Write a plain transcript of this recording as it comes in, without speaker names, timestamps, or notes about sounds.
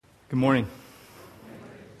Good morning.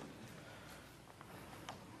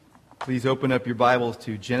 Please open up your Bibles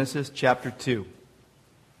to Genesis chapter 2.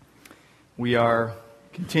 We are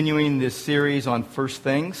continuing this series on first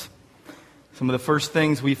things. Some of the first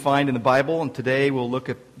things we find in the Bible, and today we'll look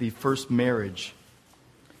at the first marriage.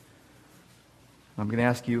 I'm going to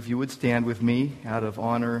ask you if you would stand with me out of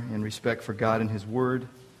honor and respect for God and His Word.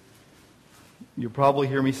 You'll probably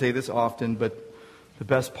hear me say this often, but the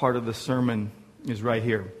best part of the sermon is right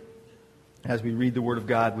here, as we read the Word of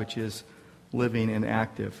God, which is living and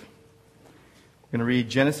active. We're going to read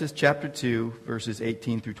Genesis chapter 2, verses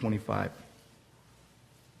 18 through 25.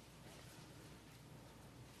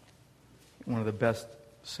 One of the best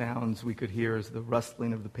sounds we could hear is the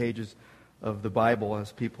rustling of the pages of the Bible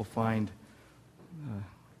as people find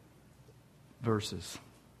verses.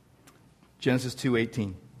 Genesis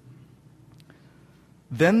 2:18.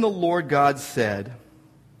 Then the Lord God said,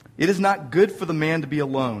 "It is not good for the man to be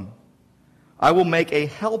alone. I will make a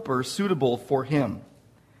helper suitable for him."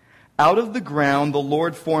 Out of the ground the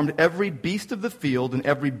Lord formed every beast of the field and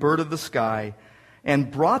every bird of the sky,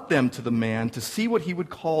 and brought them to the man to see what he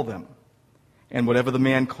would call them. And whatever the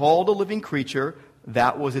man called a living creature,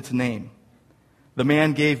 that was its name. The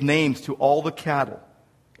man gave names to all the cattle,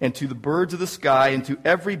 and to the birds of the sky, and to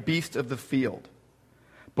every beast of the field.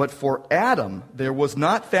 But for Adam there was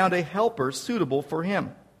not found a helper suitable for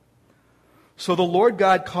him. So the Lord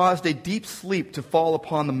God caused a deep sleep to fall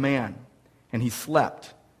upon the man, and he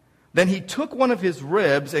slept. Then he took one of his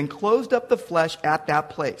ribs and closed up the flesh at that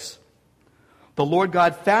place. The Lord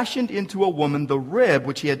God fashioned into a woman the rib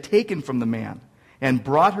which he had taken from the man, and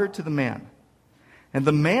brought her to the man. And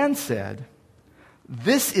the man said,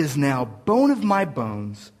 "This is now bone of my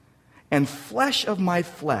bones, and flesh of my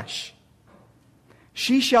flesh.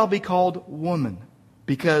 She shall be called woman,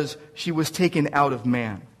 because she was taken out of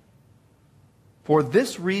man. For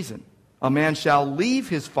this reason, a man shall leave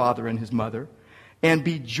his father and his mother, and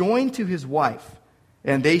be joined to his wife,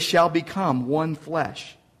 and they shall become one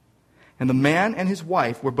flesh. And the man and his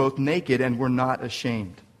wife were both naked and were not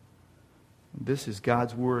ashamed." This is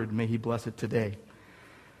God's word. May He bless it today.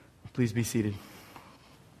 Please be seated.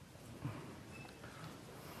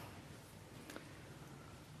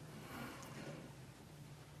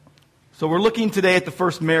 So we're looking today at the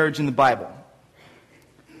first marriage in the Bible.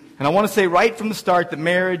 And I want to say right from the start that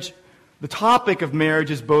marriage, the topic of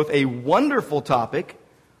marriage, is both a wonderful topic,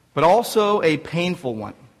 but also a painful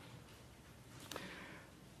one.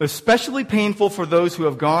 Especially painful for those who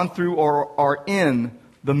have gone through or are in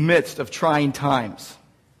the midst of trying times.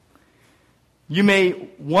 You may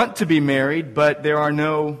want to be married, but there are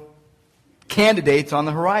no candidates on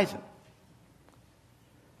the horizon.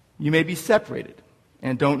 You may be separated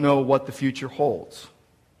and don't know what the future holds.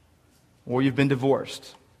 Or you've been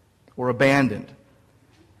divorced or abandoned.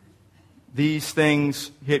 These things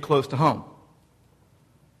hit close to home.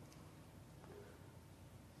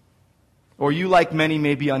 Or you, like many,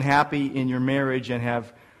 may be unhappy in your marriage and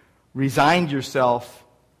have resigned yourself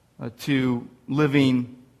to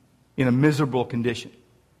living in a miserable condition.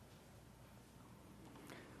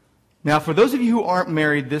 Now, for those of you who aren't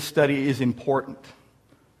married, this study is important.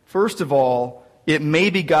 First of all, it may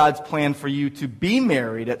be God's plan for you to be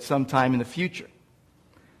married at some time in the future.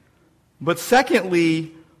 But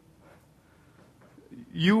secondly,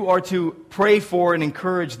 you are to pray for and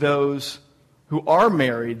encourage those who are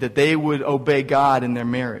married that they would obey God in their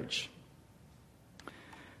marriage.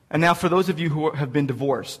 And now for those of you who have been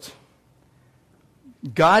divorced,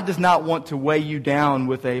 God does not want to weigh you down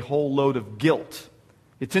with a whole load of guilt.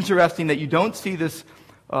 It's interesting that you don't see this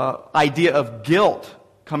idea of guilt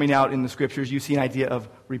coming out in the Scriptures. You see an idea of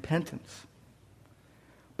repentance.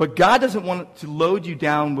 But God doesn't want to load you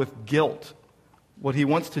down with guilt. What He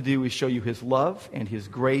wants to do is show you His love and His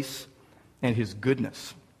grace and His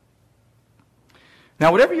goodness.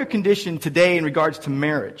 Now, whatever your condition today in regards to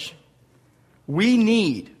marriage, we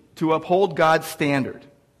need to uphold God's standard,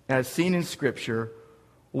 as seen in Scripture,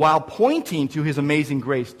 while pointing to His amazing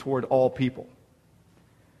grace toward all people.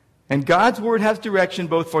 And God's Word has direction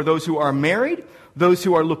both for those who are married, those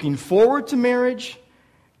who are looking forward to marriage,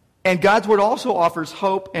 and God's Word also offers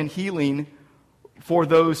hope and healing for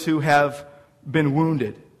those who have been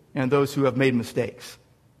wounded and those who have made mistakes.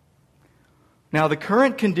 Now, the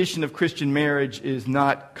current condition of Christian marriage is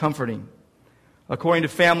not comforting. According to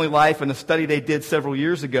Family Life and a study they did several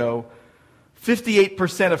years ago,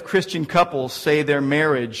 58% of Christian couples say their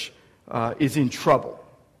marriage is in trouble.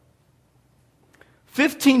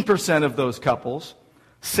 15% of those couples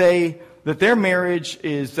say that their marriage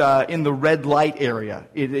is in the red light area.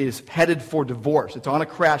 It is headed for divorce. It's on a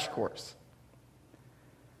crash course.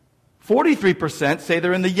 43% say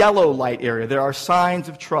they're in the yellow light area. There are signs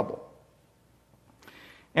of trouble.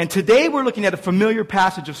 And today we're looking at a familiar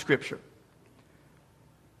passage of Scripture.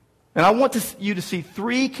 And I want you to see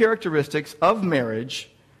three characteristics of marriage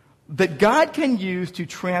that God can use to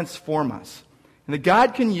transform us, and that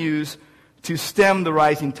God can use to stem the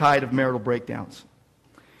rising tide of marital breakdowns.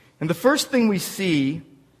 And the first thing we see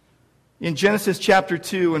in Genesis chapter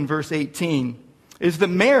 2 and verse 18 is that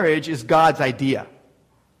marriage is God's idea.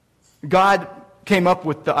 God came up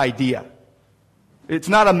with the idea. It's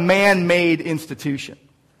not a man-made institution.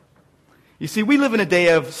 You see, we live in a day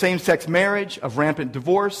of same-sex marriage, of rampant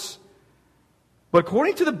divorce. But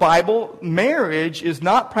according to the Bible, marriage is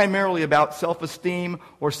not primarily about self-esteem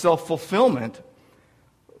or self-fulfillment,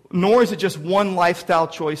 nor is it just one lifestyle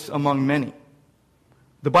choice among many.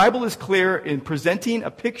 The Bible is clear in presenting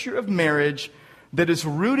a picture of marriage that is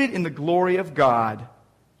rooted in the glory of God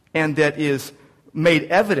and that is made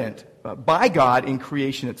evident by God in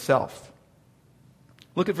creation itself.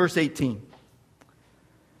 Look at verse 18.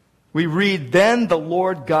 We read, "Then the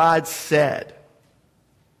Lord God said."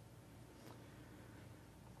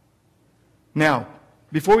 Now,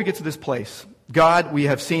 before we get to this place, God, we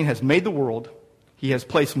have seen, has made the world. He has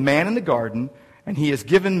placed man in the garden, and He has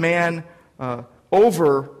given man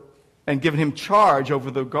over and given him charge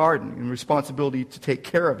over the garden and responsibility to take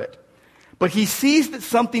care of it. But He sees that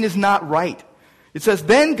something is not right. It says,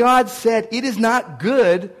 "Then God said, it is not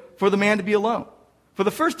good for the man to be alone." For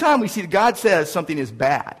the first time, we see that God says something is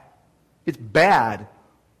bad. It's bad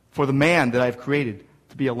for the man that I've created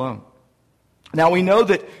to be alone. Now, we know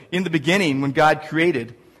that in the beginning, when God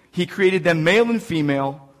created, He created them male and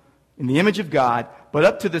female in the image of God. But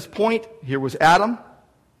up to this point, here was Adam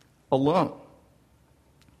alone.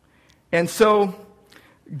 And so,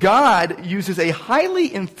 God uses a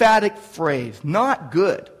highly emphatic phrase, not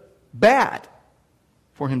good, bad,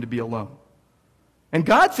 for him to be alone. And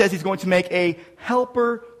God says He's going to make a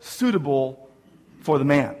helper suitable for the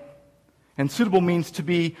man. And suitable means to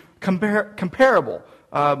be comparable,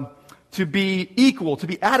 to be equal, to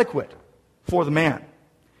be adequate for the man.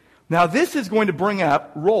 Now, this is going to bring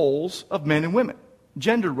up roles of men and women,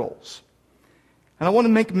 gender roles. And I want to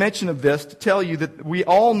make mention of this to tell you that we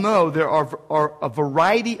all know there are a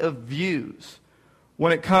variety of views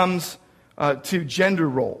when it comes to gender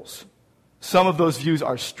roles. Some of those views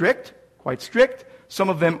are strict, quite strict. Some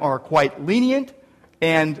of them are quite lenient,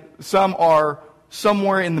 and some are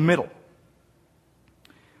somewhere in the middle.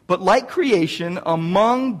 But like creation,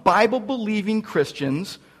 among Bible-believing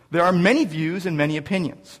Christians, there are many views and many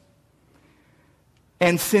opinions.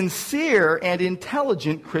 And sincere and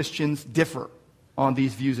intelligent Christians differ on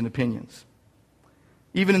these views and opinions,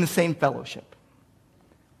 even in the same fellowship.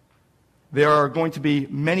 There are going to be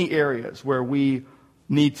many areas where we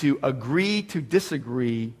need to agree to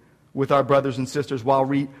disagree with our brothers and sisters while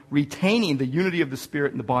retaining the unity of the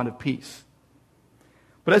Spirit and the bond of peace.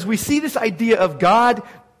 But as we see this idea of God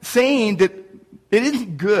saying that it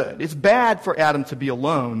isn't good, it's bad for Adam to be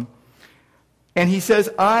alone, and He says,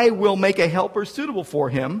 "I will make a helper suitable for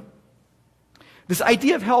him," this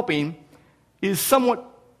idea of helping is somewhat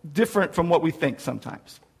different from what we think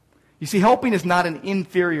sometimes. You see, helping is not an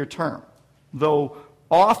inferior term, though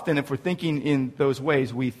often if we're thinking in those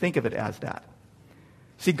ways, we think of it as that.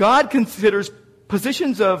 See, God considers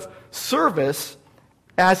positions of service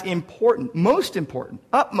as important, most important,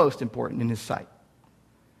 utmost important in His sight.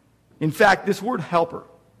 In fact, this word helper,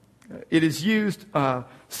 it is used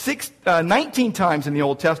 19 times in the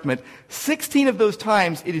Old Testament. 16 of those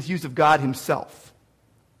times it is used of God Himself,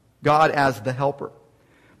 God as the helper.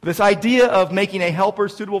 This idea of making a helper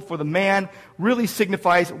suitable for the man really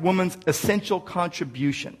signifies woman's essential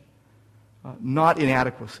contribution, not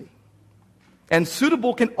inadequacy. And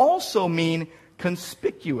suitable can also mean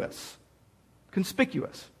conspicuous.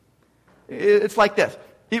 Conspicuous. It's like this.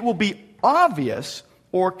 It will be obvious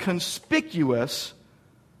or conspicuous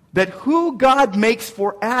that who God makes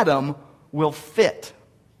for Adam will fit.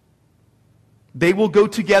 They will go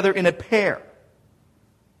together in a pair.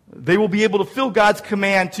 They will be able to fulfill God's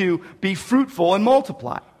command to be fruitful and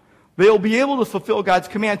multiply. They will be able to fulfill God's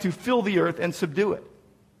command to fill the earth and subdue it.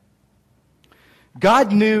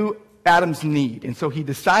 God knew Adam's need, and so He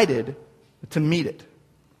decided to meet it.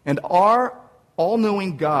 And our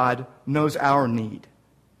all-knowing God knows our need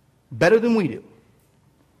better than we do.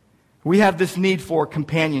 We have this need for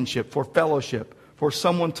companionship, for fellowship, for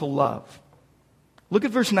someone to love. Look at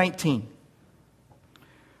verse 19.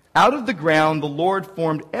 "Out of the ground the Lord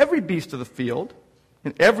formed every beast of the field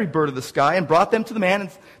and every bird of the sky and brought them to the man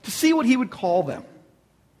to see what he would call them."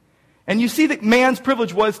 And you see that man's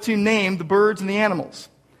privilege was to name the birds and the animals.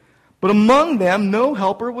 But among them, no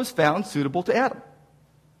helper was found suitable to Adam.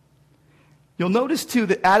 You'll notice, too,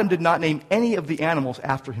 that Adam did not name any of the animals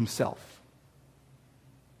after himself.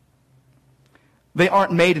 They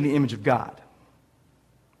aren't made in the image of God.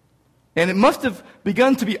 And it must have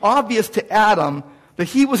begun to be obvious to Adam that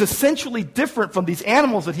he was essentially different from these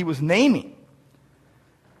animals that he was naming.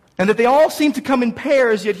 And that they all seemed to come in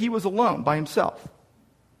pairs, yet he was alone by himself.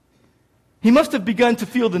 He must have begun to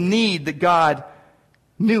feel the need that God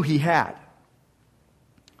knew he had.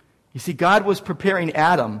 You see, God was preparing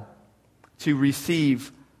Adam to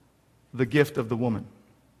receive the gift of the woman.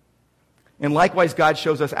 And likewise, God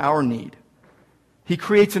shows us our need. He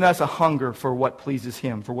creates in us a hunger for what pleases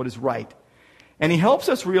him, for what is right. And he helps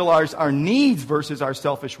us realize our needs versus our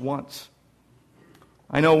selfish wants.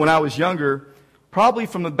 I know when I was younger, probably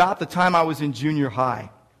from about the time I was in junior high,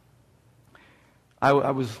 I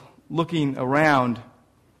was looking around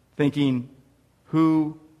thinking,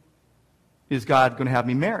 who is God going to have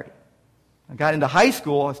me marry? I got into high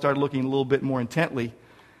school, I started looking a little bit more intently.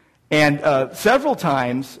 And several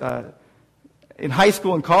times in high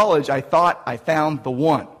school and college, I thought I found the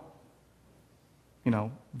one. You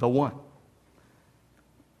know, the one.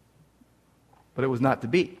 But it was not to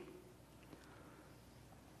be.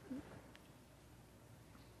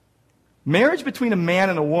 Marriage between a man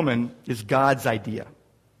and a woman is God's idea.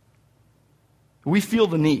 We feel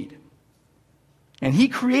the need. And he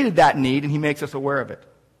created that need, and he makes us aware of it.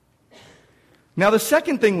 Now, the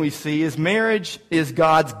second thing we see is marriage is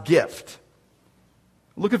God's gift.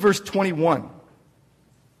 Look at verse 21.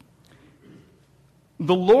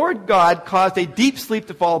 The Lord God caused a deep sleep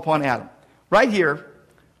to fall upon Adam. Right here,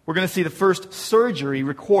 we're going to see the first surgery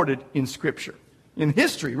recorded in Scripture. In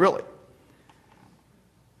history, really.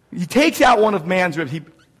 He takes out one of man's ribs. He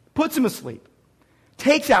puts him asleep.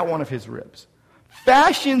 Takes out one of his ribs.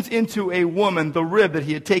 Fashions into a woman the rib that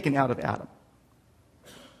he had taken out of Adam.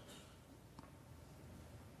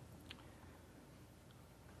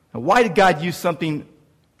 Now, why did God use something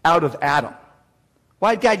out of Adam?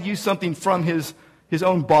 Why did God use something from his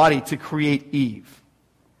own body to create Eve?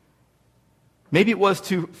 Maybe it was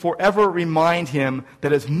to forever remind him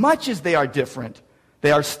that as much as they are different,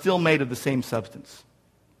 they are still made of the same substance.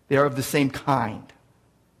 They are of the same kind.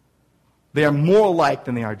 They are more alike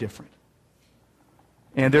than they are different.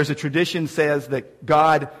 And there's a tradition that says that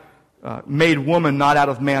God made woman not out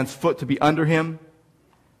of man's foot to be under him,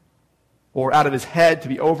 or out of his head to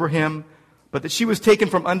be over him, but that she was taken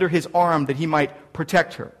from under his arm that he might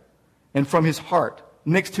protect her, and from his heart,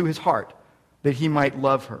 next to his heart, that he might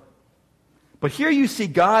love her. But here you see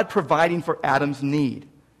God providing for Adam's need.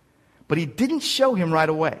 But he didn't show him right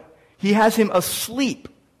away. He has him asleep.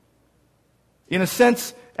 In a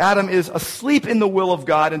sense, Adam is asleep in the will of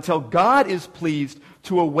God until God is pleased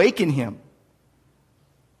to awaken him.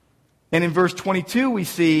 And in verse 22 we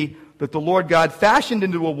see that the Lord God fashioned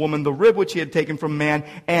into a woman the rib which he had taken from man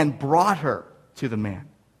and brought her to the man.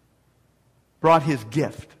 Brought his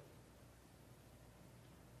gift.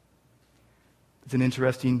 It's an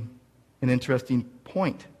interesting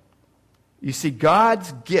point. You see,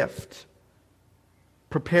 God's gift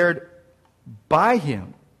prepared by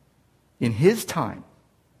him in his time,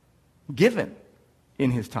 given in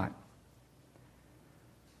his time.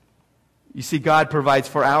 You see, God provides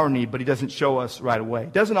for our need, but he doesn't show us right away.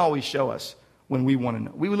 He doesn't always show us when we want to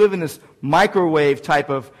know. We live in this microwave type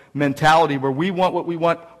of mentality where we want what we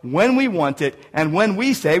want when we want it, and when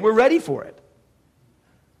we say we're ready for it.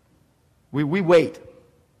 We wait.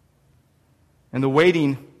 And the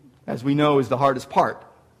waiting, as we know, is the hardest part.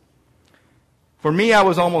 For me, I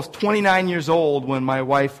was almost 29 years old when my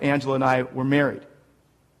wife Angela and I were married.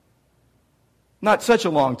 Not such a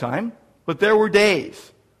long time, but there were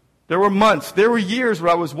days, there were months, there were years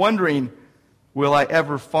where I was wondering, will I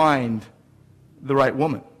ever find the right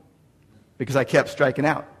woman? Because I kept striking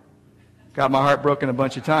out. Got my heart broken a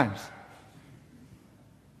bunch of times.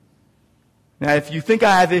 Now, if you think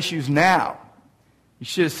I have issues now, you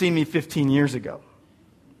should have seen me 15 years ago.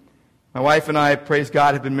 My wife and I, praise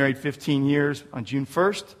God, have been married 15 years on June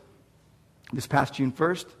 1st, this past June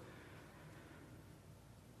 1st.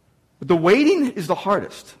 But the waiting is the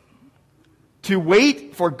hardest. To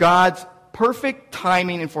wait for God's perfect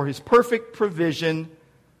timing and for his perfect provision,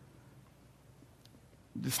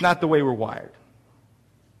 it's not the way we're wired.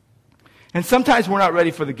 And sometimes we're not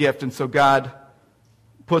ready for the gift, and so God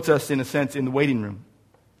puts us, in a sense, in the waiting room.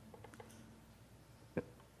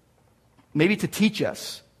 Maybe to teach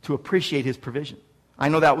us to appreciate his provision. I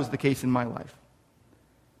know that was the case in my life.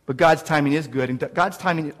 But God's timing is good, and God's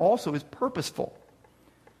timing also is purposeful.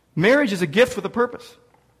 Marriage is a gift with a purpose.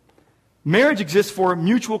 Marriage exists for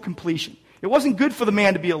mutual completion. It wasn't good for the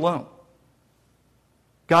man to be alone.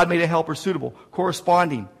 God made a helper suitable,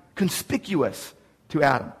 corresponding, conspicuous to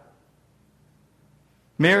Adam.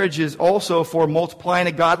 Marriage is also for multiplying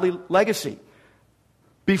a godly legacy.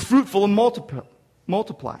 Be fruitful and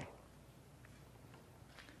multiply.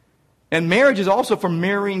 And marriage is also for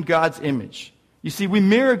mirroring God's image. You see, we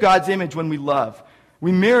mirror God's image when we love.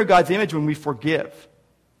 We mirror God's image when we forgive.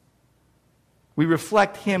 We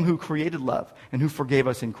reflect Him who created love and who forgave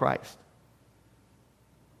us in Christ.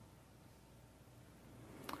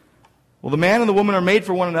 Well, the man and the woman are made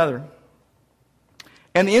for one another.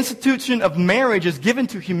 And the institution of marriage is given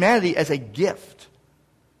to humanity as a gift.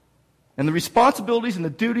 And the responsibilities and the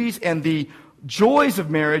duties and the joys of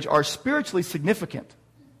marriage are spiritually significant.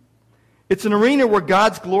 It's an arena where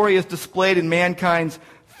God's glory is displayed in mankind's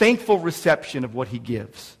thankful reception of what He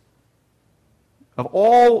gives, of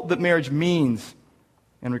all that marriage means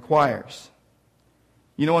and requires.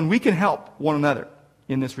 You know, and we can help one another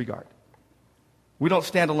in this regard. We don't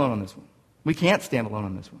stand alone on this one. We can't stand alone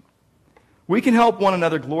on this one. We can help one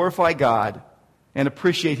another glorify God and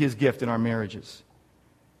appreciate His gift in our marriages.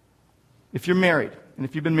 If you're married, and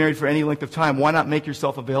if you've been married for any length of time, why not make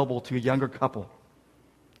yourself available to a younger couple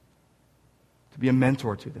to be a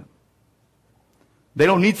mentor to them? They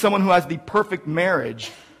don't need someone who has the perfect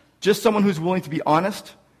marriage, just someone who's willing to be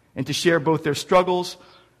honest and to share both their struggles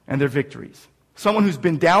and their victories. Someone who's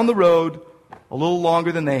been down the road a little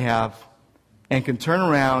longer than they have and can turn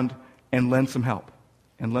around and lend some help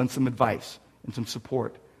and lend some advice and some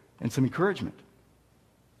support and some encouragement.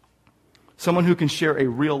 Someone who can share a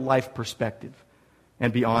real life perspective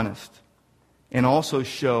and be honest and also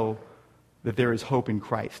show that there is hope in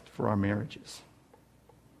Christ for our marriages.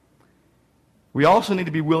 We also need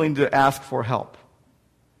to be willing to ask for help,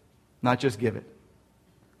 not just give it.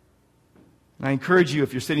 And I encourage you,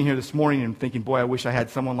 if you're sitting here this morning and thinking, boy, I wish I had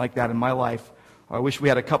someone like that in my life, or I wish we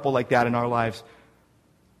had a couple like that in our lives,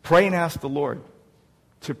 pray and ask the Lord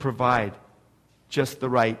to provide just the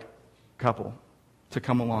right couple to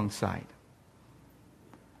come alongside.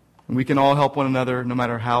 And we can all help one another no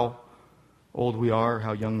matter how old we are or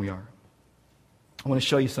how young we are. I want to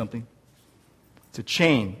show you something. It's a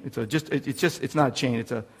chain. It's not a chain.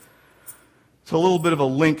 It's a little bit of a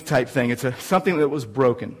link type thing. It's something that was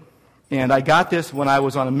broken. And I got this when I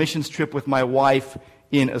was on a missions trip with my wife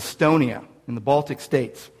in Estonia, in the Baltic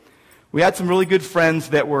states. We had some really good friends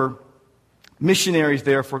that were missionaries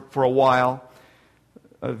there for a while.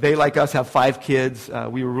 They, like us, have 5 kids.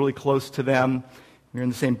 We were really close to them. We were in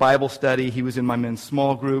the same Bible study. He was in my men's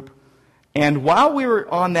small group. And while we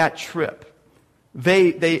were on that trip,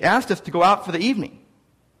 they asked us to go out for the evening.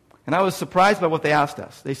 And I was surprised by what they asked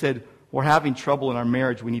us. They said, we're having trouble in our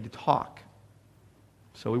marriage. We need to talk.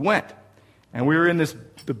 So we went. And we were in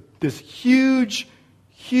this huge,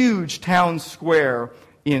 huge town square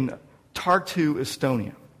in Tartu,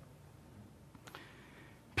 Estonia.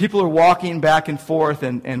 People are walking back and forth,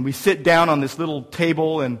 and we sit down on this little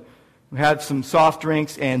table, and we had some soft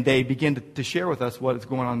drinks, and they begin to share with us what is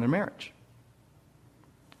going on in their marriage.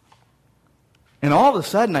 And all of a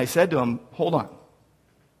sudden, I said to them, hold on.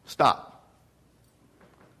 Stop.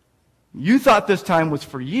 You thought this time was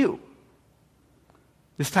for you.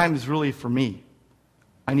 This time is really for me.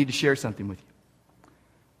 I need to share something with you.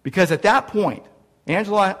 Because at that point,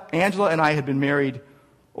 Angela and I had been married,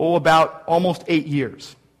 about almost 8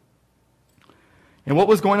 years. And what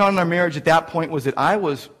was going on in our marriage at that point was that I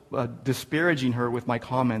was disparaging her with my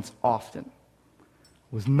comments often.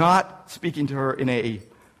 Was not speaking to her in a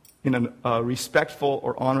respectful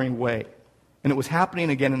or honoring way. And it was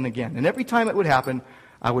happening again and again. And every time it would happen,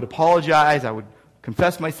 I would apologize, I would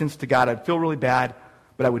confess my sins to God, I'd feel really bad,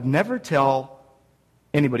 but I would never tell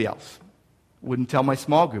anybody else. Wouldn't tell my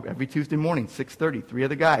small group. Every Tuesday morning, 6:30, 3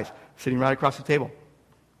 other guys sitting right across the table.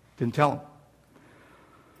 Didn't tell them.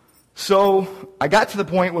 So I got to the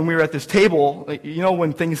point when we were at this table, you know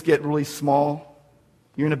when things get really small?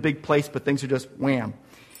 You're in a big place, but things are just wham.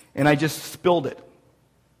 And I just spilled it.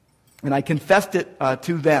 And I confessed it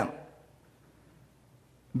to them.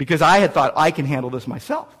 Because I had thought, I can handle this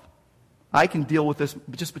myself. I can deal with this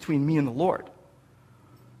just between me and the Lord.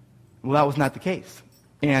 Well, that was not the case.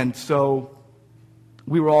 And so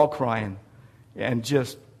we were all crying and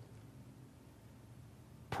just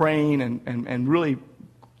praying and really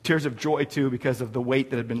tears of joy too because of the weight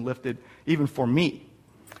that had been lifted even for me.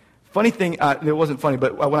 Funny thing, it wasn't funny,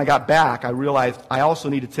 but when I got back, I realized I also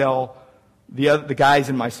need to tell the guys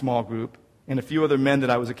in my small group and a few other men that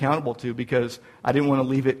I was accountable to because I didn't want to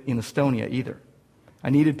leave it in Estonia either. I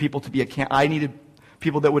needed people I needed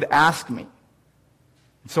people that would ask me.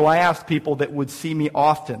 So I asked people that would see me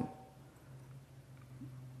often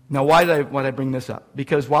Now, why did I bring this up?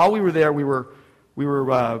 Because while we were there, we were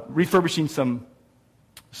refurbishing some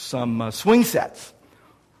swing sets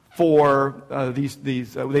for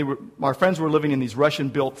our friends were living in these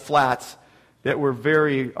Russian-built flats that were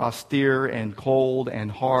very austere and cold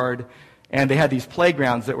and hard, and they had these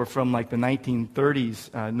playgrounds that were from like the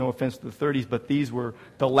 1930s. No offense to the 30s, but these were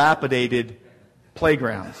dilapidated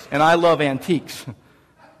playgrounds. And I love antiques.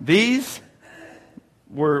 These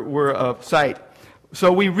were a sight.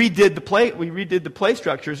 So we redid the play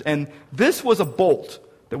structures, and this was a bolt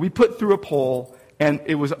that we put through a pole, and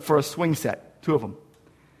it was for a swing set, 2 of them.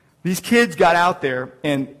 These kids got out there,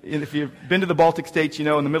 and if you've been to the Baltic states, you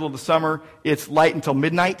know in the middle of the summer, it's light until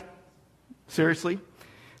midnight. Seriously.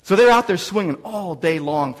 So they're out there swinging all day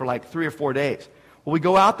long for like 3 or 4 days. Well, we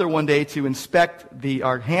go out there one day to inspect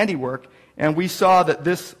our handiwork, and we saw that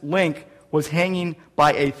this link was hanging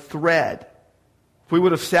by a thread. If we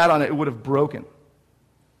would have sat on it, it would have broken.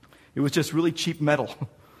 It was just really cheap metal.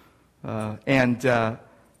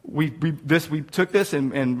 We took this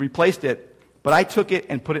and replaced it, but I took it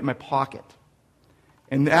and put it in my pocket.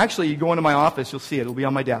 And actually, you go into my office, you'll see it. It'll be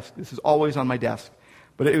on my desk. This is always on my desk.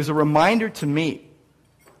 But it was a reminder to me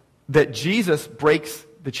that Jesus breaks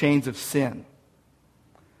the chains of sin.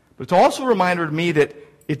 But it's also a reminder to me that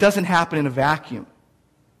it doesn't happen in a vacuum.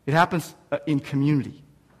 It happens in community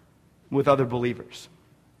with other believers.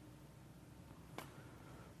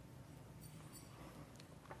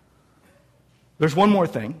 There's one more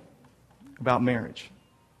thing about marriage.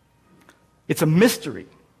 It's a mystery.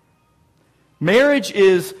 Marriage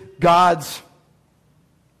is God's...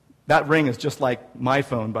 That ring is just like my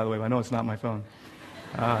phone, by the way. I know it's not my phone.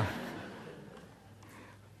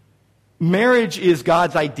 Marriage is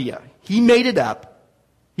God's idea. He made it up.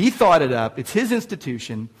 He thought it up. It's His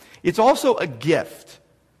institution. It's also a gift,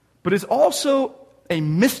 but it's also a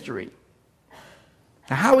mystery.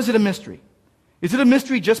 Now, how is it a mystery? Is it a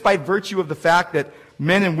mystery just by virtue of the fact that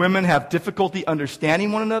men and women have difficulty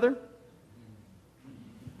understanding one another?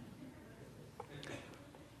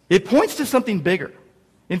 It points to something bigger.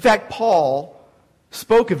 In fact, Paul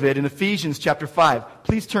spoke of it in Ephesians chapter 5.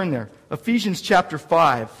 Please turn there. Ephesians chapter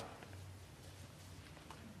 5.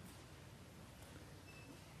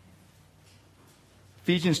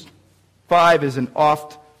 Ephesians 5 is an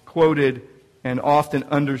oft-quoted and often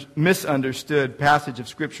misunderstood passage of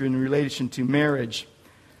Scripture in relation to marriage.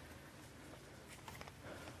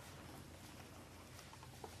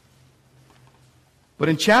 But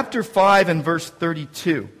in chapter 5 and verse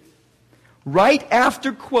 32, right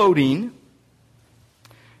after quoting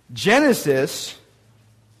Genesis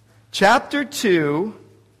chapter 2,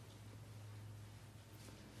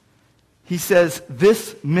 he says,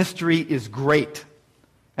 "This mystery is great."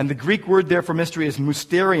 And the Greek word there for mystery is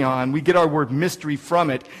mysterion. We get our word mystery from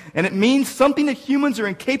it. And it means something that humans are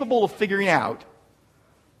incapable of figuring out,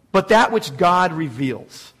 but that which God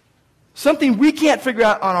reveals. Something we can't figure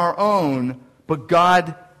out on our own, but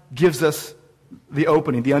God gives us the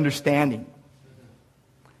opening, the understanding.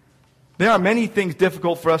 There are many things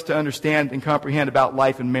difficult for us to understand and comprehend about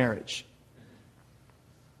life and marriage.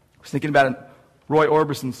 I was thinking about a Roy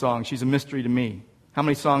Orbison song, "She's a Mystery to Me." How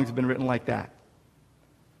many songs have been written like that?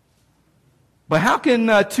 But how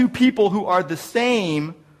can two people who are the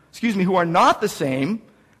same, who are not the same,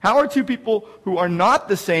 how are two people who are not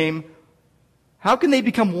the same, how can they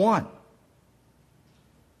become one?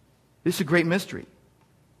 This is a great mystery.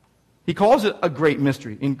 He calls it a great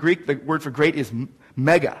mystery. In Greek, the word for great is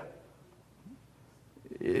mega.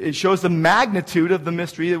 It shows the magnitude of the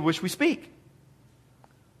mystery of which we speak.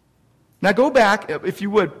 Now go back, if you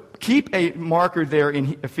would, keep a marker there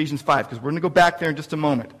in Ephesians 5, because we're going to go back there in just a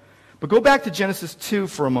moment. But go back to Genesis 2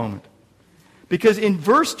 for a moment. Because in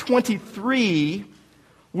verse 23,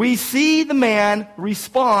 we see the man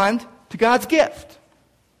respond to God's gift,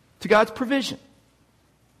 to God's provision.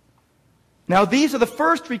 Now, these are the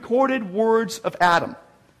first recorded words of Adam.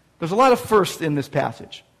 There's a lot of firsts in this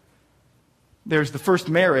passage. There's the first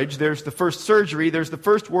marriage, there's the first surgery, there's the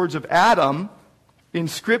first words of Adam in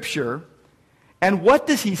Scripture. And what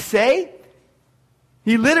does he say?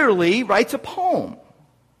 He literally writes a poem.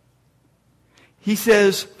 He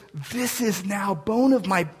says, "This is now bone of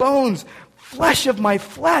my bones, flesh of my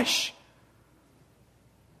flesh."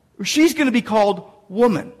 She's going to be called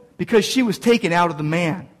woman because she was taken out of the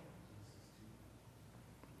man.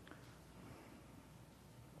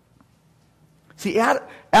 See,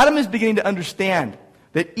 Adam is beginning to understand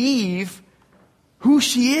that Eve, who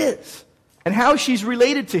she is and how she's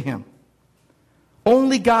related to him.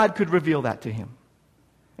 Only God could reveal that to him.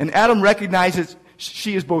 And Adam recognizes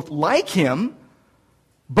she is both like him,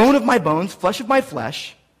 bone of my bones, flesh of my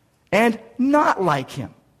flesh, and not like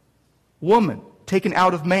him. woman taken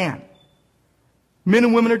out of man. Men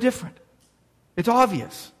and women are different. It's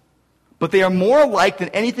obvious. But they are more alike than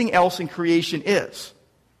anything else in creation is.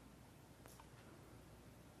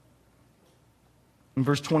 In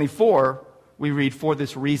verse 24, we read, for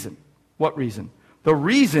this reason. What reason? The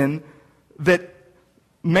reason that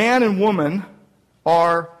man and woman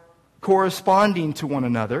are corresponding to one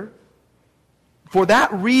another. For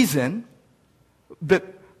that reason, that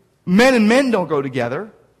men and men don't go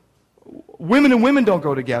together, women and women don't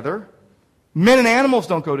go together, men and animals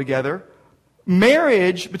don't go together,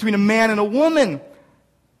 marriage between a man and a woman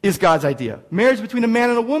is God's idea. Marriage between a man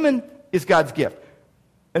and a woman is God's gift.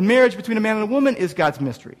 And marriage between a man and a woman is God's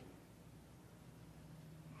mystery.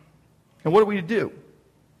 And what are we to do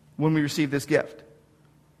when we receive this gift?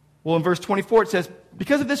 Well, in verse 24 it says,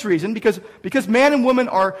 because of this reason, because man and woman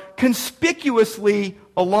are conspicuously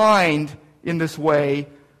aligned in this way,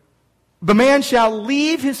 the man shall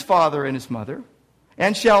leave his father and his mother,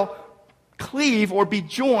 and shall cleave or be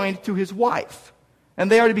joined to his wife. And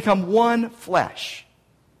they are to become one flesh.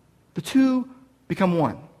 The two become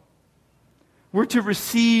one. We're to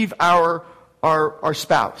receive our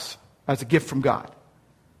spouse as a gift from God,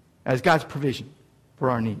 as God's provision for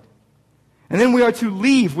our need. And then we are to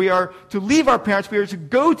leave. We are to leave our parents. We are to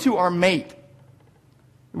go to our mate.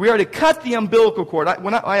 We are to cut the umbilical cord.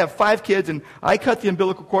 I have 5 kids, and I cut the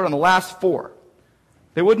umbilical cord on the last 4.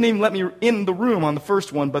 They wouldn't even let me in the room on the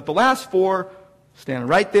first one, but the last 4, standing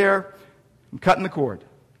right there, I'm cutting the cord.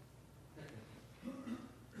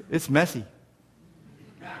 It's messy.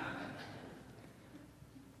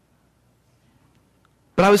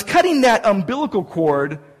 But I was cutting that umbilical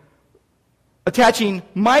cord, attaching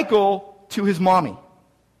Michael to his mommy.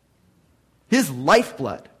 His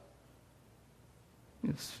lifeblood.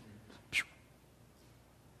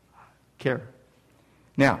 Care.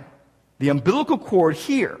 Now, the umbilical cord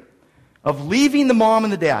here of leaving the mom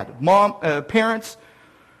and the dad, parents,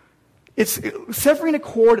 it's severing a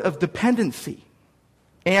cord of dependency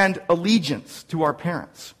and allegiance to our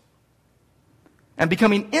parents and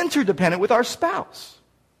becoming interdependent with our spouse.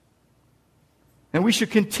 And we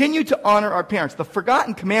should continue to honor our parents. The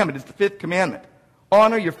forgotten commandment is the 5th commandment.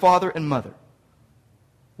 Honor your father and mother.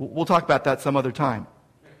 We'll talk about that some other time.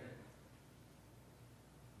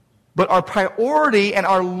 But our priority and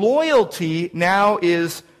our loyalty now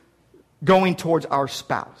is going towards our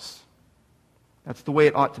spouse. That's the way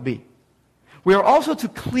it ought to be. We are also to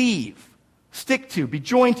cleave, stick to, be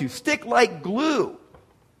joined to, stick like glue.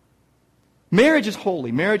 Marriage is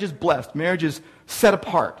holy. Marriage is blessed. Marriage is set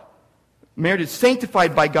apart. Marriage is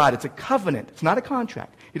sanctified by God. It's a covenant. It's not a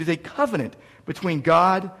contract. It is a covenant between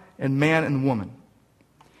God and man and woman.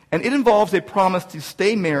 And it involves a promise to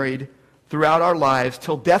stay married throughout our lives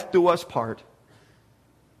till death do us part.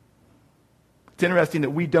 It's interesting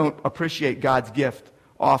that we don't appreciate God's gift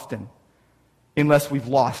often unless we've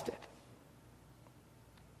lost it.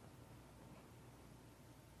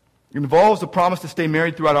 It involves a promise to stay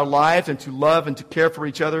married throughout our lives and to love and to care for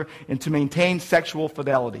each other and to maintain sexual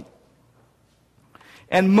fidelity.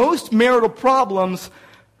 And most marital problems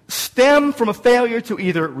stem from a failure to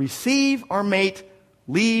either receive our mate,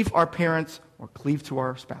 leave our parents, or cleave to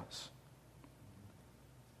our spouse.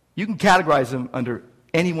 You can categorize them under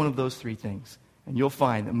any one of those 3 things, and you'll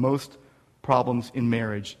find that most problems in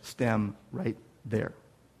marriage stem right there.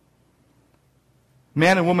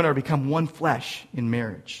 Man and woman are become one flesh in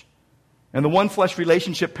marriage. And the one flesh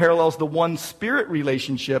relationship parallels the one spirit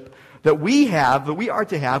relationship that we are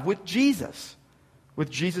to have with Jesus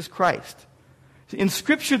Christ. In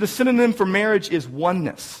Scripture, the synonym for marriage is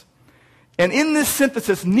oneness. And in this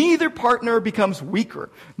synthesis, neither partner becomes weaker.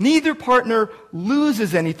 Neither partner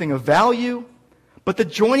loses anything of value, but the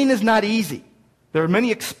joining is not easy. There are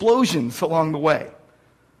many explosions along the way.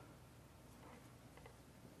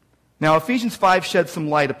 Now, Ephesians 5 sheds some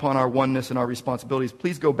light upon our oneness and our responsibilities.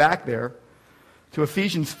 Please go back there to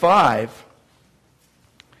Ephesians 5.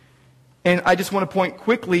 And I just want to point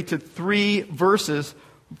quickly to 3 verses.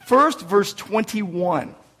 First, verse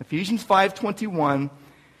 21. Ephesians 5:21,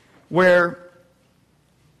 where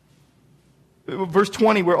verse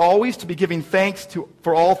 20, we're always to be giving thanks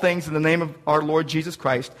for all things in the name of our Lord Jesus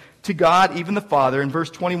Christ, to God, even the Father. In verse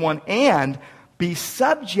 21, and be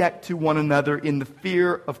subject to one another in the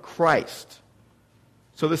fear of Christ.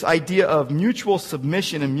 So this idea of mutual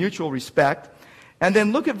submission and mutual respect. And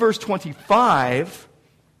then look at verse 25.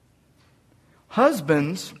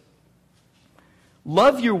 Husbands,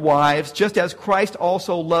 love your wives just as Christ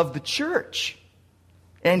also loved the church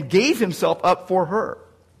and gave himself up for her.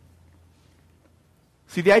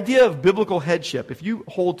 See, the idea of biblical headship, if you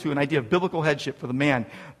hold to an idea of biblical headship for the man,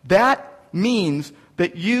 that means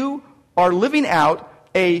that you are living out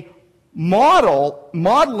a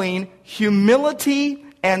modeling humility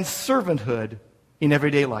and servanthood in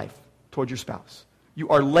everyday life toward your spouse. You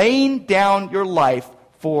are laying down your life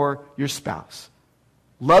for your spouse.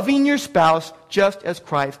 Loving your spouse just as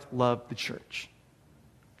Christ loved the church.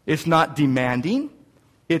 It's not demanding.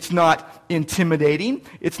 It's not intimidating.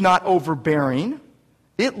 It's not overbearing.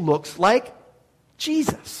 It looks like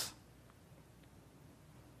Jesus.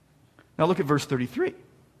 Now look at verse 33.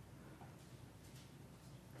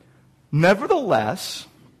 Nevertheless,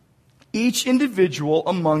 each individual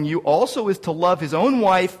among you also is to love his own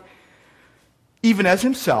wife even as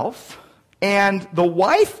himself, and the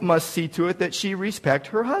wife must see to it that she respect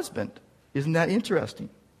her husband. Isn't that interesting?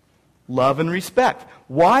 Love and respect.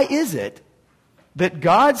 Why is it that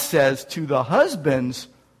God says to the husbands,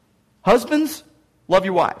 husbands, love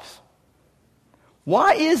your wives?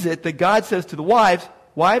 Why is it that God says to the wives,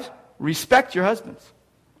 respect your husbands?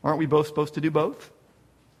 Aren't we both supposed to do both?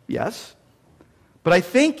 Yes. But I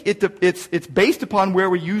think it's based upon where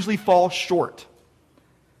we usually fall short.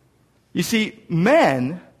 You see,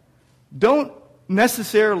 men don't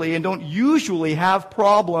necessarily and don't usually have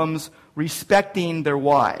problems respecting their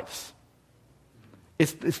wives.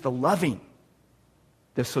 It's the loving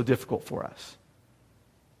that's so difficult for us.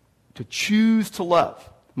 To choose to love.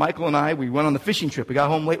 Michael and I, we went on the fishing trip. We got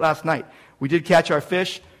home late last night. We did catch our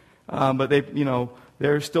fish, but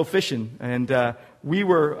they're still fishing. And we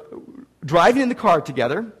were driving in the car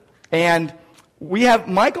together, and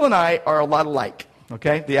Michael and I are a lot alike.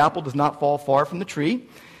 Okay? The apple does not fall far from the tree.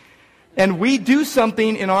 And we do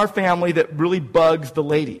something in our family that really bugs the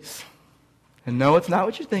ladies. And no, it's not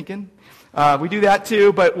what you're thinking. We do that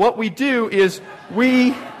too, but what we do is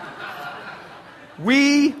we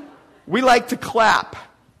like to clap.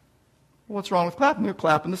 What's wrong with clapping? We were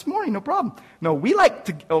clapping this morning, no problem. No, we like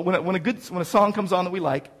to, when a song comes on that we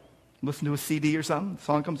like, listen to a CD or something, the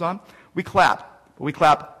song comes on, we clap. But we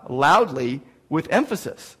clap loudly with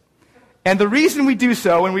emphasis. And the reason we do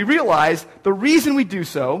so, and we realize the reason we do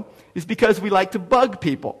so, is because we like to bug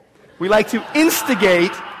people. We like to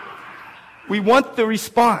instigate. We want the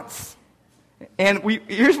response. And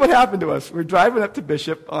here's what happened to us. We're driving up to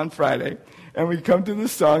Bishop on Friday, and we come to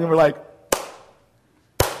this song, and we're like,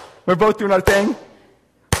 we're both doing our thing.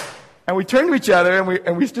 And we turned to each other,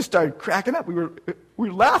 and we just started cracking up. We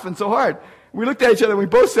were laughing so hard. We looked at each other, and we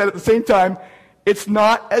both said at the same time, it's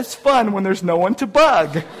not as fun when there's no one to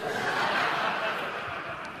bug.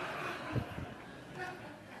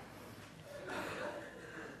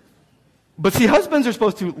 But see, husbands are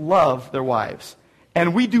supposed to love their wives,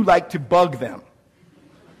 and we do like to bug them.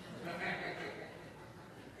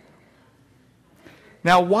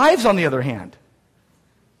 Now, wives, on the other hand,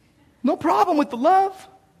 no problem with the love.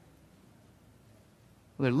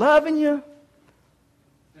 They're loving you.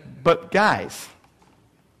 But guys,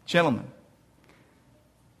 gentlemen,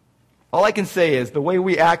 all I can say is the way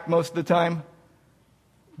we act most of the time,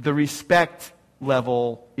 the respect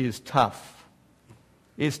level is tough.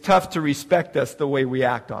 It's tough to respect us the way we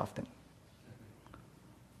act often.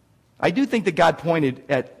 I do think that God pointed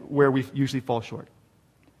at where we usually fall short.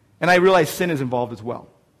 And I realize sin is involved as well.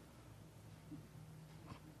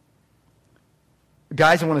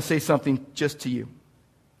 Guys, I want to say something just to you.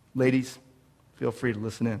 Ladies, feel free to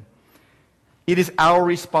listen in. It is our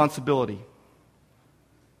responsibility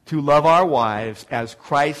to love our wives as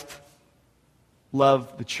Christ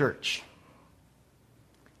loved the church,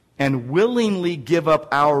 and willingly give up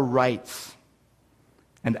our rights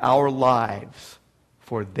and our lives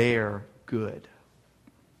for their good.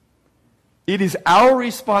 It is our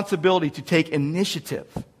responsibility to take initiative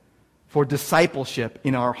for discipleship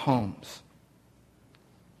in our homes.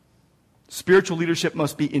 Spiritual leadership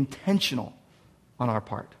must be intentional on our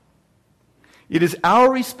part. It is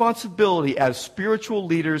our responsibility as spiritual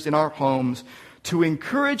leaders in our homes to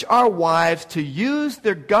encourage our wives to use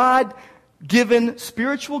their God-given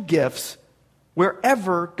spiritual gifts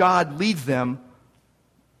wherever God leads them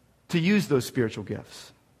to use those spiritual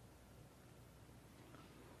gifts.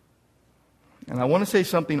 And I want to say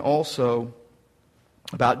something also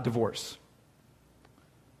about divorce.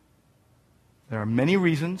 There are many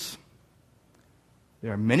reasons.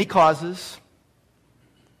 There are many causes.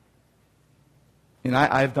 And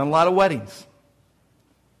I've done a lot of weddings.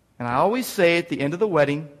 And I always say at the end of the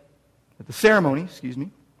wedding, at the ceremony,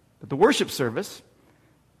 at the worship service,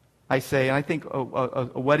 I say, and I think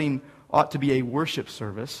a wedding ought to be a worship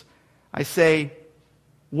service, I say,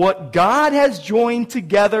 what God has joined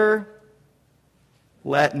together,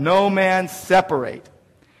 let no man separate.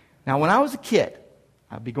 Now, when I was a kid,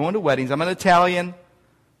 I'd be going to weddings. I'm an Italian,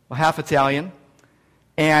 half Italian,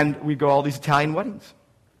 and we'd go to all these Italian weddings.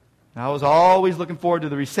 I was always looking forward to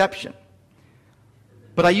the reception.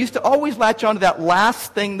 But I used to always latch on to that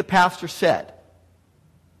last thing the pastor said.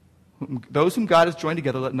 Those whom God has joined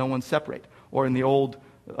together, let no one separate. Or in the old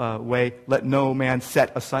way, let no man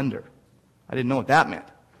set asunder. I didn't know what that meant.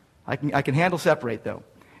 I can handle separate, though.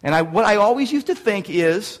 And what I always used to think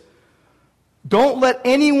is, don't let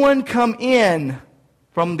anyone come in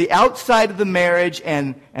from the outside of the marriage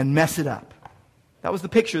and mess it up. That was the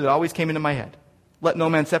picture that always came into my head. Let no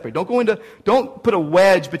man separate. Don't put a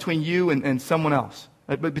wedge between you and someone else,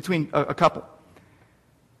 between a couple.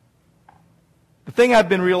 The thing I've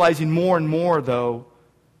been realizing more and more, though,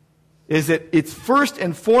 is that it's first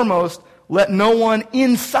and foremost, let no one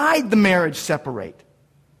inside the marriage separate.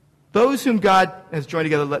 Those whom God has joined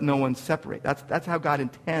together, let no one separate. That's how God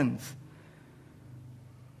intends.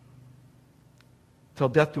 Till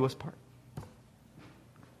death do us part.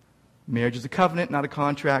 Marriage is a covenant, not a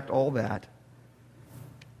contract, all that.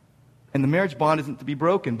 And the marriage bond isn't to be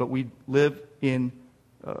broken, but we live in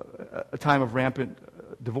a time of rampant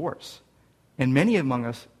divorce. And many among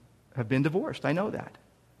us have been divorced. I know that.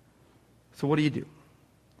 So what do you do?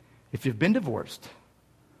 If you've been divorced,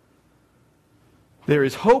 there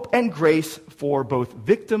is hope and grace for both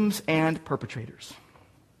victims and perpetrators.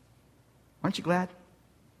 Aren't you glad?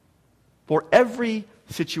 For every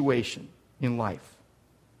situation in life,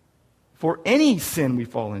 for any sin we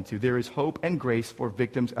fall into, there is hope and grace for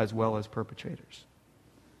victims as well as perpetrators.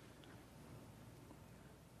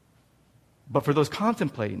 But for those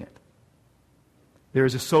contemplating it, there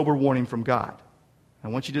is a sober warning from God. I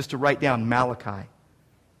want you just to write down Malachi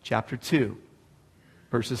chapter 2,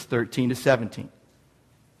 verses 13 to 17.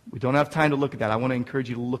 We don't have time to look at that. I want to encourage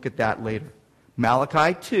you to look at that later.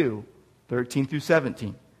 Malachi 2, 13 through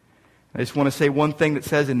 17. I just want to say one thing that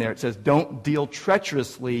says in there. It says, don't deal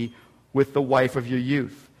treacherously with the wife of your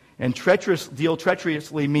youth. And deal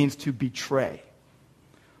treacherously means to betray.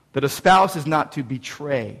 That a spouse is not to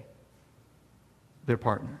betray their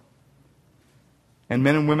partner. And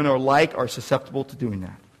men and women alike are susceptible to doing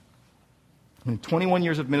that. In 21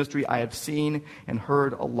 years of ministry, I have seen and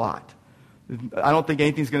heard a lot. I don't think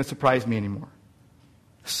anything's going to surprise me anymore.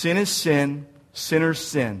 Sin is sin. Sinners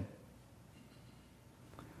sin.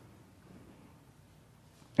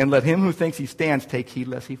 And let him who thinks he stands take heed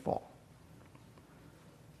lest he fall.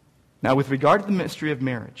 Now, with regard to the mystery of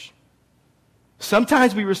marriage,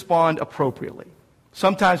 sometimes we respond appropriately.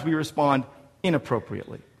 Sometimes we respond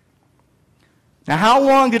inappropriately. Now, how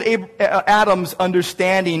long did Adam's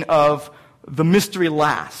understanding of the mystery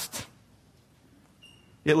last?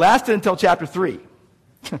 It lasted until chapter 3.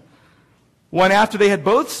 When after they had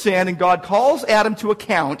both sinned and God calls Adam to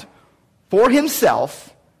account for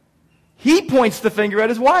himself, he points the finger at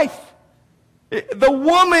his wife. The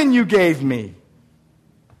woman you gave me.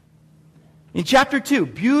 In chapter 2,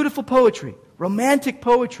 beautiful poetry, romantic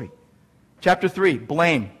poetry. Chapter 3,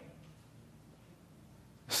 blame.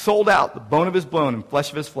 Sold out, the bone of his bone and flesh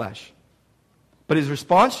of his flesh. But his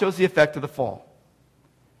response shows the effect of the fall.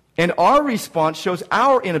 And our response shows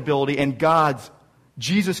our inability and God's,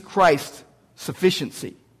 Jesus Christ's,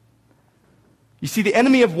 sufficiency. You see, the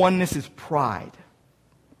enemy of oneness is pride.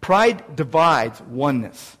 Pride divides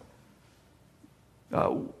oneness.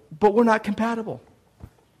 But we're not compatible.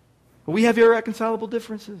 We have irreconcilable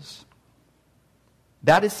differences.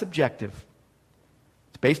 That is subjective.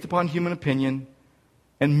 It's based upon human opinion.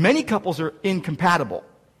 And many couples are incompatible.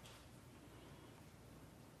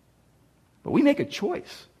 But we make a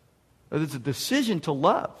choice. It's a decision to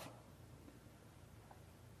love.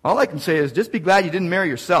 All I can say is just be glad you didn't marry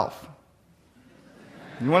yourself.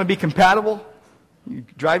 You want to be compatible? You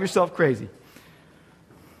drive yourself crazy.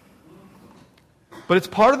 But it's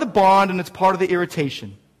part of the bond and it's part of the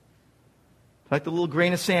irritation. It's like the little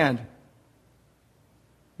grain of sand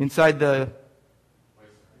inside the...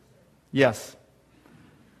 Yes.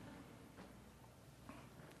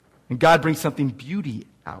 And God brings something beauty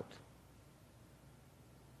out.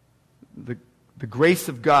 The grace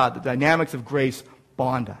of God, the dynamics of grace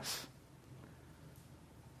bond us.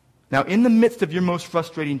 Now, in the midst of your most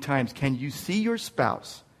frustrating times, can you see your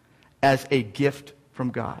spouse as a gift from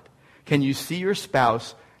God? Can you see your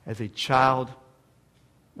spouse as a child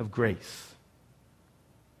of grace?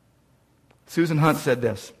 Susan Hunt said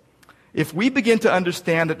this: if we begin to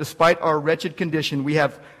understand that despite our wretched condition, we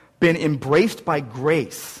have been embraced by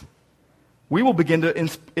grace, we will begin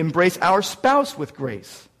to embrace our spouse with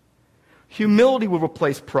grace. Humility will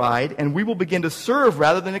replace pride, and we will begin to serve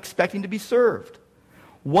rather than expecting to be served.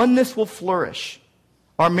 Oneness will flourish.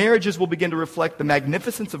 Our marriages will begin to reflect the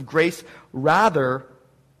magnificence of grace rather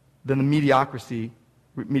than the mediocrity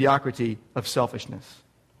of selfishness.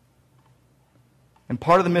 And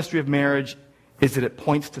part of the mystery of marriage is that it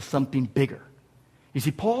points to something bigger. You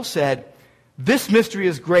see, Paul said, this mystery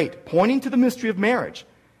is great, pointing to the mystery of marriage.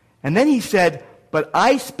 And then he said, but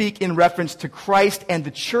I speak in reference to Christ and the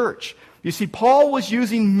church. You see, Paul was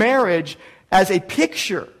using marriage as a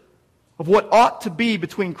picture of what ought to be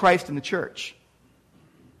between Christ and the church.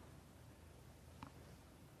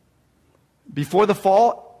 Before the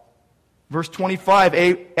fall, verse 25,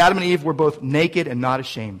 Adam and Eve were both naked and not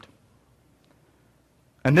ashamed.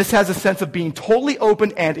 And this has a sense of being totally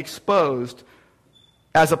open and exposed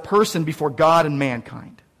as a person before God and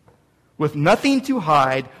mankind, with nothing to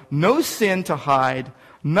hide, no sin to hide,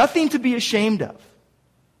 nothing to be ashamed of.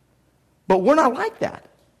 But we're not like that.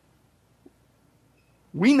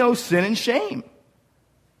 We know sin and shame.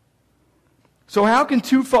 So how can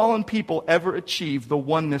two fallen people ever achieve the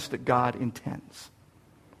oneness that God intends?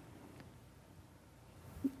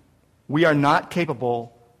 We are not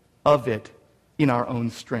capable of it in our own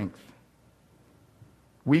strength.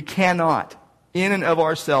 We cannot, in and of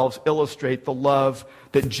ourselves, illustrate the love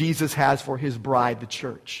that Jesus has for his bride, the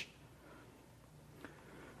church.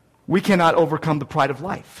 We cannot overcome the pride of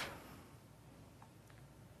life.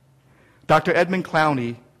 Dr. Edmund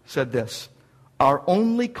Clowney said this, our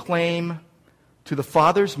only claim to the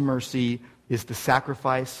Father's mercy is the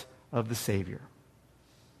sacrifice of the Savior.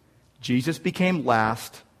 Jesus became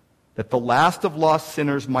last, that the last of lost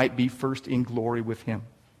sinners might be first in glory with him.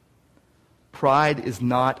 Pride is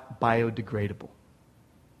not biodegradable.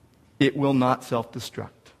 It will not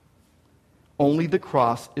self-destruct. Only the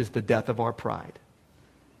cross is the death of our pride.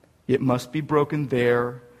 It must be broken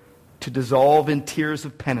there to dissolve in tears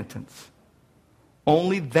of penitence.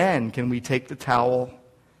 Only then can we take the towel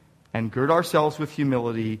and gird ourselves with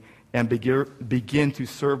humility and begin to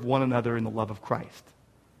serve one another in the love of Christ.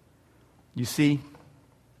 You see,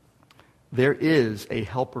 there is a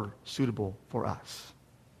helper suitable for us.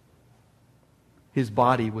 His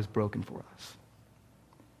body was broken for us.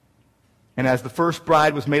 And as the first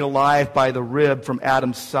bride was made alive by the rib from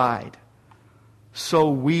Adam's side, so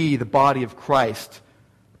we, the body of Christ,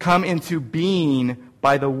 come into being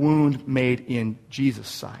by the wound made in Jesus'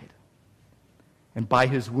 side. And by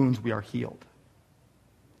his wounds we are healed.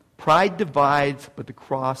 Pride divides, but the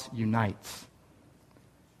cross unites.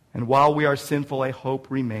 And while we are sinful, a hope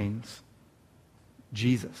remains.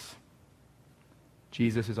 Jesus.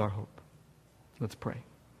 Jesus is our hope. Let's pray.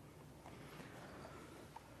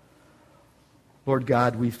 Lord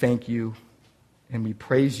God, we thank you and we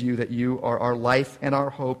praise you that you are our life and our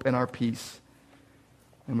hope and our peace.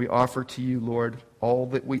 And we offer to you, Lord, all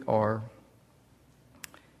that we are.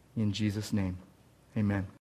 In Jesus' name, amen.